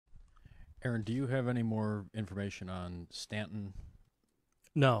Aaron, do you have any more information on Stanton?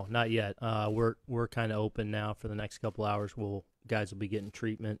 No, not yet. We're kind of open now for the next couple hours. Guys will be getting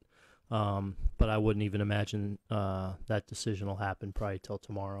treatment, but I wouldn't even imagine that decision will happen probably till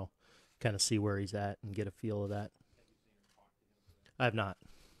tomorrow. Kind of see where he's at and get a feel of that. I have not.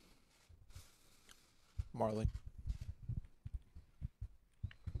 Marley.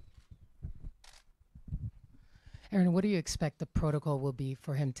 Aaron, what do you expect the protocol will be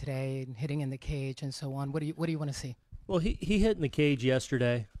for him today, and hitting in the cage and so on? What do you want to see? Well, he hit in the cage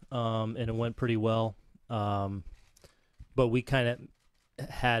yesterday, and it went pretty well. But we kind of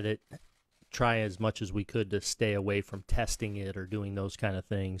had it try as much as we could to stay away from testing it or doing those kind of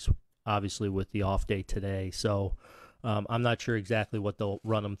things, obviously with the off day today. So I'm not sure exactly what they'll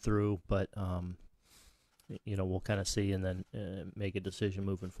run him through, but we'll kind of see and then make a decision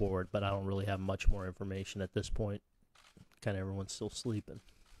moving forward. But I don't really have much more information at this point. Kind of everyone's still sleeping.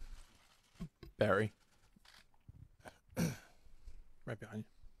 Barry. Right behind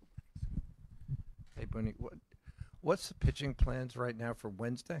you. Hey, Boone, what's the pitching plans right now for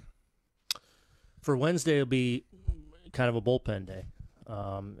Wednesday? For Wednesday, it'll be kind of a bullpen day.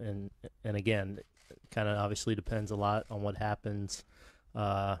 And again, kind of obviously depends a lot on what happens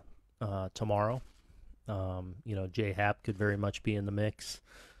tomorrow. Jay Happ could very much be in the mix,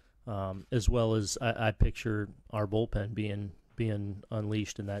 as well as I picture our bullpen being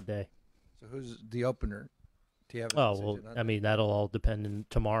unleashed in that day. So who's the opener? Do you have that'll all depend on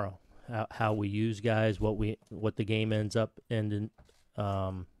tomorrow. How we use guys, what the game ends up ending.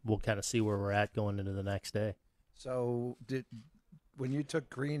 We'll kind of see where we're at going into the next day. So when you took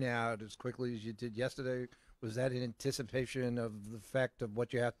Green out as quickly as you did yesterday, was that in anticipation of the fact of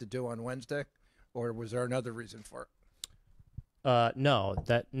what you have to do on Wednesday, or was there another reason for it? No,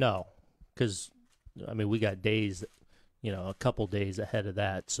 because we got days, a couple days ahead of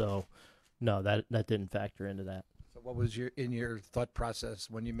that. So no, that didn't factor into that. So what was your thought process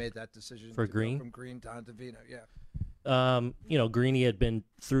when you made that decision for to Green? Go from Green to Antavino? Yeah. Greeny had been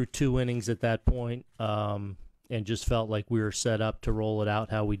through 2 innings at that point, and just felt like we were set up to roll it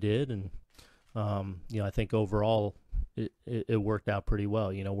out how we did. And, I think overall it worked out pretty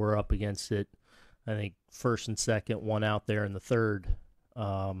well. We're up against it, I think, first and second, one out there in the third,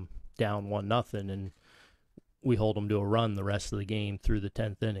 down 1-0, and we hold them to a run the rest of the game through the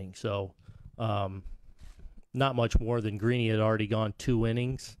 10th inning. So not much more than Greeny had already gone 2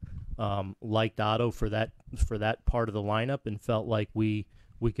 innings. Liked Otto for that part of the lineup and felt like we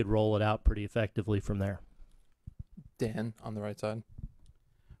could roll it out pretty effectively from there. Dan on the right side.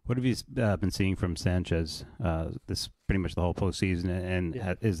 What have you been seeing from Sanchez this pretty much the whole postseason?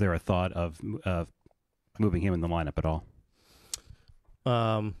 And is there a thought of moving him in the lineup at all?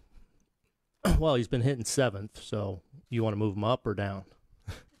 Well, he's been hitting 7th, so you want to move him up or down?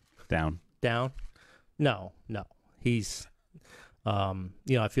 Down. Down? No. He's,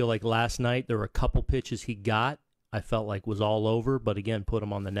 I feel like last night there were a couple pitches he got I felt like was all over, but again, put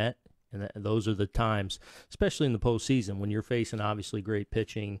him on the net. And those are the times, especially in the postseason, when you're facing obviously great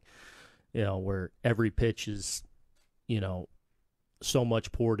pitching, where every pitch is, so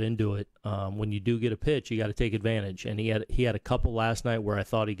much poured into it. When you do get a pitch, you got to take advantage. And he had a couple last night where I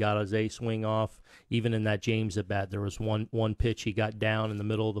thought he got his A swing off. Even in that James at bat, there was one pitch he got down in the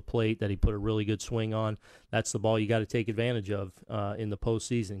middle of the plate that he put a really good swing on. That's the ball you got to take advantage of in the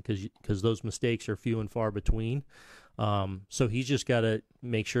postseason because those mistakes are few and far between. So he's just got to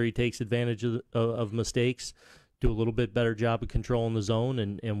make sure he takes advantage of mistakes, do a little bit better job of controlling the zone,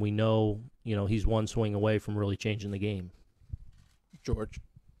 and we know, he's one swing away from really changing the game. George.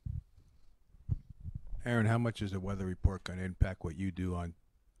 Aaron, how much is the weather report going to impact what you do on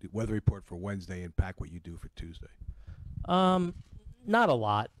the weather report for Wednesday, impact what you do for Tuesday? Not a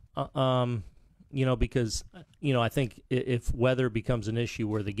lot. Because, I think if weather becomes an issue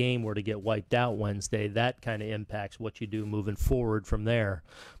where the game were to get wiped out Wednesday, that kind of impacts what you do moving forward from there.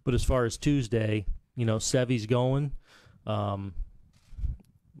 But as far as Tuesday, Sevy's going, like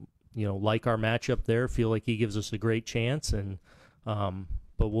our matchup there, feel like he gives us a great chance. And,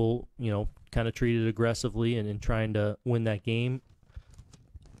 but we'll, kind of treat it aggressively and in trying to win that game.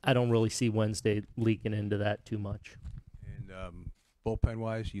 I don't really see Wednesday leaking into that too much. And,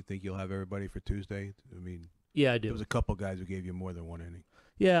 bullpen-wise, you think you'll have everybody for Tuesday? Yeah, I do. There was a couple guys who gave you more than 1 inning.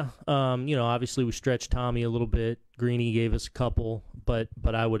 Yeah, obviously we stretched Tommy a little bit. Greeny gave us a couple, but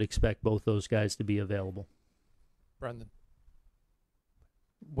I would expect both those guys to be available. Brendan.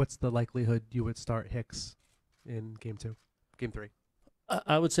 What's the likelihood you would start Hicks in Game 3?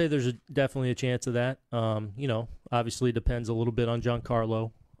 I would say there's definitely a chance of that. Obviously depends a little bit on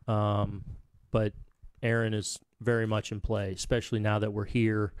Giancarlo, but Aaron is very much in play, especially now that we're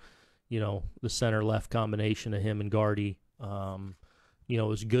here. the center-left combination of him and Gardy. It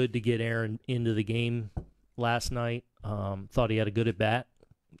was good to get Aaron into the game last night. Thought he had a good at-bat.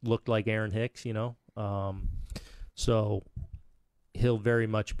 Looked like Aaron Hicks, So he'll very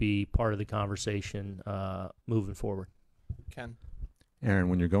much be part of the conversation moving forward. Ken. Aaron,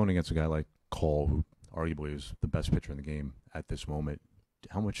 when you're going against a guy like Cole, who arguably is the best pitcher in the game at this moment,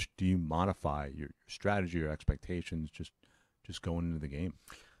 how much do you modify your strategy, your expectations, just going into the game?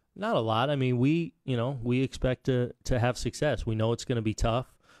 Not a lot. I mean, we expect to have success. We know it's going to be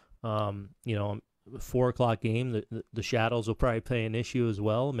tough. 4:00 game, the shadows will probably play an issue as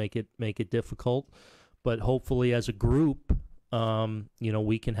well, make it difficult. But hopefully, as a group,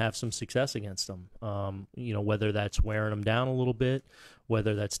 we can have some success against them. Whether that's wearing them down a little bit,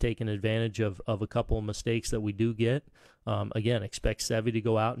 whether that's taking advantage of a couple of mistakes that we do get. Again, expect Sevy to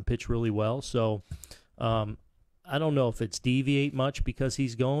go out and pitch really well. So I don't know if it's deviate much because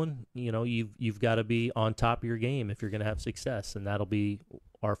he's going. You've got to be on top of your game if you're going to have success, and that'll be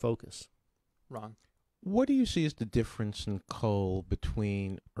our focus. Ron. What do you see as the difference in Cole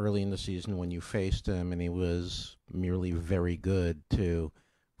between early in the season when you faced him and he was merely very good to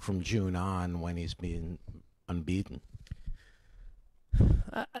from June on when he's been unbeaten?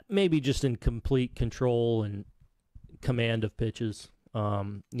 Maybe just in complete control and command of pitches.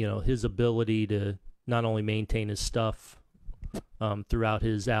 His ability to not only maintain his stuff throughout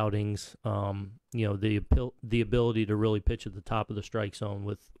his outings, the ability to really pitch at the top of the strike zone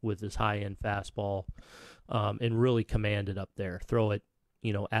with his high-end fastball, and really command it up there. Throw it,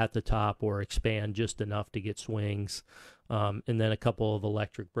 at the top or expand just enough to get swings, and then a couple of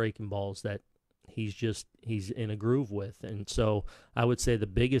electric breaking balls that he's in a groove with. And so I would say the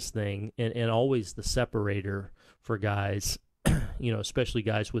biggest thing, and always the separator for guys, especially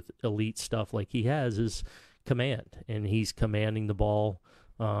guys with elite stuff like he has, is command, and he's commanding the ball,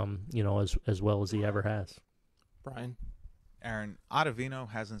 as well as he ever has. Brian. Aaron, Ottavino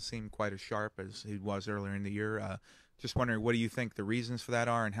hasn't seemed quite as sharp as he was earlier in the year. Just wondering, what do you think the reasons for that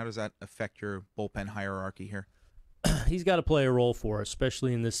are, and how does that affect your bullpen hierarchy here? He's got to play a role for us,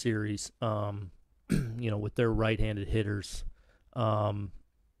 especially in this series, with their right-handed hitters. I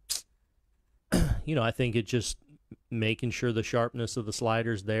think it's just making sure the sharpness of the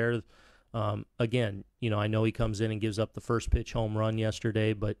slider's there. Again, I know he comes in and gives up the first pitch home run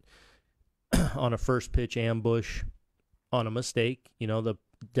yesterday, but on a first pitch ambush, on a mistake,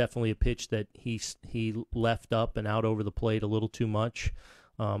 definitely a pitch that he left up and out over the plate a little too much.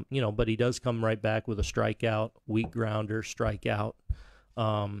 But he does come right back with a strikeout, weak grounder, strikeout.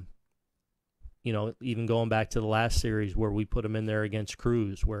 Even going back to the last series where we put him in there against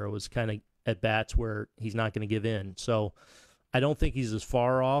Cruz, where it was kind of at bats where he's not going to give in. So I don't think he's as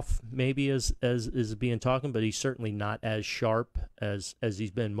far off maybe as is being talking, but he's certainly not as sharp as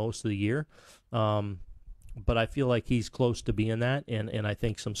he's been most of the year. But I feel like he's close to being that, and I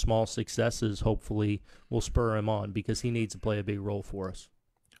think some small successes hopefully will spur him on because he needs to play a big role for us.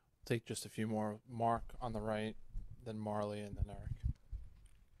 Take just a few more. Mark on the right, then Marley, and then Eric.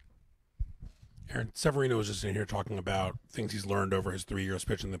 Aaron, Severino was just in here talking about things he's learned over his 3 years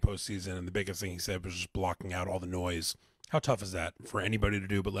pitching in the postseason, and the biggest thing he said was just blocking out all the noise. How tough is that for anybody to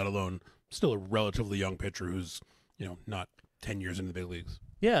do, but let alone still a relatively young pitcher who's, not 10 years into the big leagues?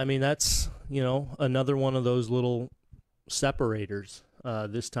 Yeah, I mean, that's, another one of those little separators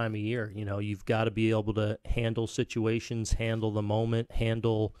this time of year. You've got to be able to handle situations, handle the moment,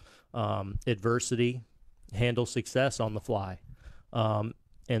 handle adversity, handle success on the fly. And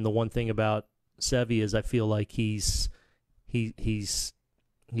the one thing about Sevy is I feel like he's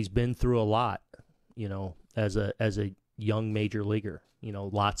been through a lot, as a young major leaguer.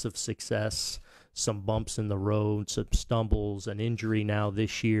 Lots of success, some bumps in the road, some stumbles, an injury now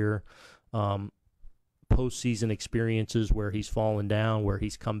this year, postseason experiences where he's fallen down, where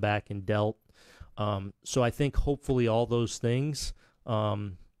he's come back and dealt. So I think hopefully all those things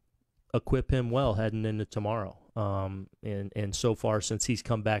equip him well heading into tomorrow. And so far since he's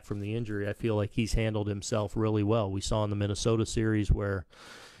come back from the injury, I feel like he's handled himself really well. We saw in the Minnesota series where,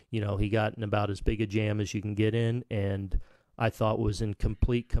 he got in about as big a jam as you can get in, and I thought was in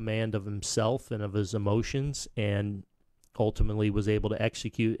complete command of himself and of his emotions, and ultimately was able to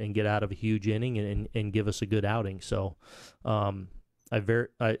execute and get out of a huge inning and give us a good outing. So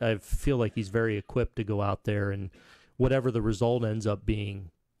I feel like he's very equipped to go out there, and whatever the result ends up being,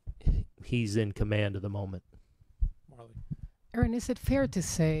 he's in command of the moment. Marley. Aaron, is it fair to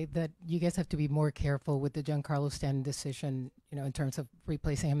say that you guys have to be more careful with the Giancarlo Stanton decision, in terms of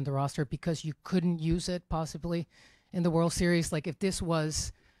replacing him in the roster because you couldn't use it possibly in the World Series? Like if this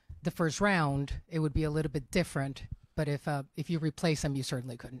was the first round, it would be a little bit different. but if you replace him, you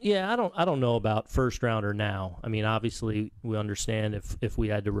certainly couldn't. Yeah, I don't know about first rounder now. I mean, obviously we understand if we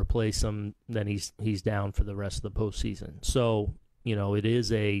had to replace him, then he's down for the rest of the postseason. So, it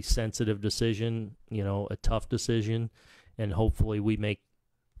is a sensitive decision, a tough decision, and hopefully we make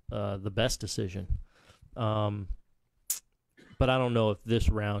the best decision. But I don't know if this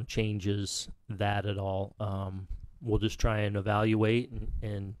round changes that at all. We'll just try and evaluate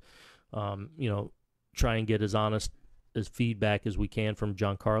and try and get as honest as feedback as we can from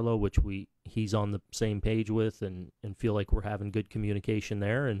Giancarlo, which he's on the same page with, and feel like we're having good communication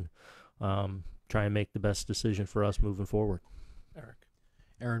there, and try and make the best decision for us moving forward. Eric.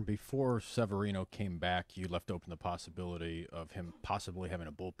 Aaron, before Severino came back, you left open the possibility of him possibly having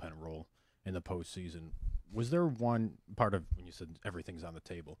a bullpen role in the postseason. Was there one part of when you said everything's on the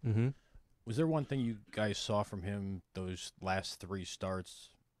table? Mm-hmm. Was there one thing you guys saw from him those last 3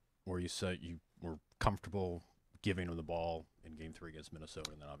 starts where you said you were comfortable giving him the ball in Game 3 against Minnesota,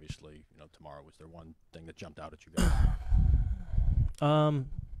 and then obviously tomorrow? Was there one thing that jumped out at you guys?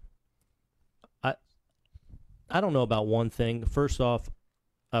 I don't know about one thing. First off,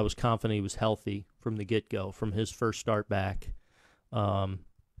 I was confident he was healthy from the get-go, from his first start back. I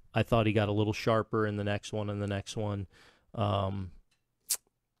thought he got a little sharper in the next one and the next one. And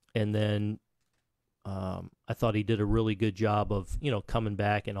then I thought he did a really good job of, coming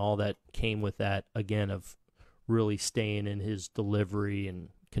back, and all that came with that, again, of really staying in his delivery and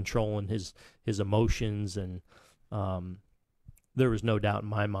controlling his emotions. And there was no doubt in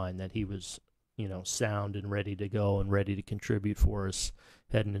my mind that he was, sound and ready to go and ready to contribute for us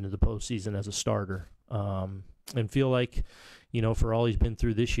heading into the postseason as a starter. And feel like, for all he's been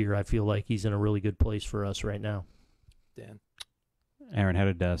through this year, I feel like he's in a really good place for us right now. Dan. Aaron, how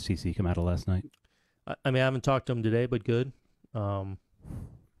did CC come out of last night? I mean, I haven't talked to him today, but good.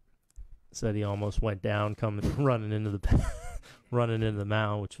 Said he almost went down running into the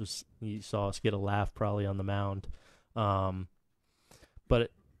mound, which was, you saw us get a laugh probably on the mound. But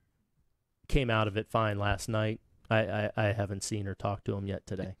it came out of it fine last night. I haven't seen or talked to him yet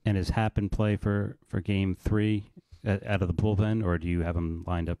today. And is Happen play for Game 3 out of the bullpen, or do you have him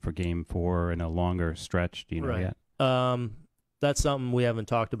lined up for Game 4 in a longer stretch? Do you know yet? That's something we haven't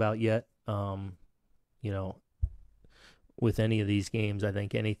talked about yet. With any of these games, I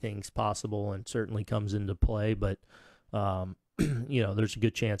think anything's possible and certainly comes into play. But, there's a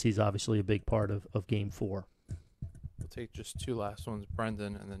good chance he's obviously a big part of Game 4. We'll take just 2 last ones,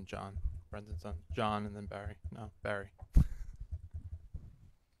 Brendan and then John. Brendan's on John and then Barry. No, Barry.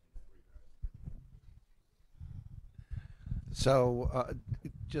 So,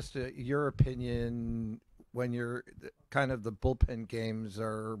 just your opinion, when you're kind of the bullpen games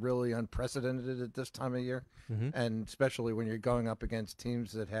are really unprecedented at this time of year, and especially when you're going up against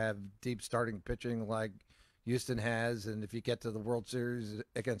teams that have deep starting pitching like Houston has, and if you get to the World Series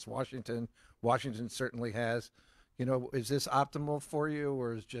against Washington certainly has. Is this optimal for you,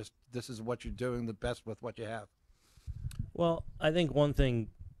 or is just this is what you're doing the best with what you have? Well, I think one thing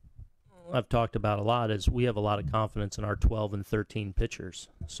I've talked about a lot is we have a lot of confidence in our 12 and 13 pitchers.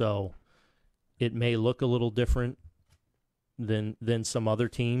 So it may look a little different than some other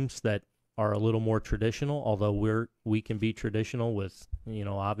teams that are a little more traditional, although we can be traditional with,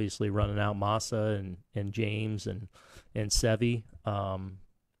 obviously running out Massa and James and Sevy.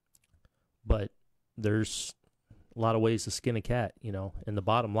 But there's a lot of ways to skin a cat, and the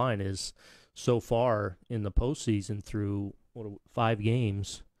bottom line is so far in the postseason through 5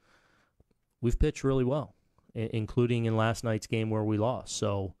 games, we've pitched really well, including in last night's game where we lost.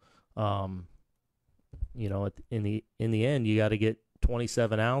 So, in the end, you got to get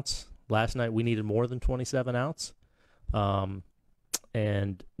 27 outs. Last night we needed more than 27 outs.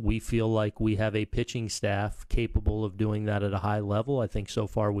 And we feel like we have a pitching staff capable of doing that at a high level. I think so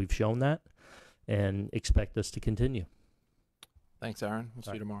far we've shown that, and expect us to continue. Thanks, Aaron. We'll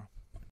see you tomorrow.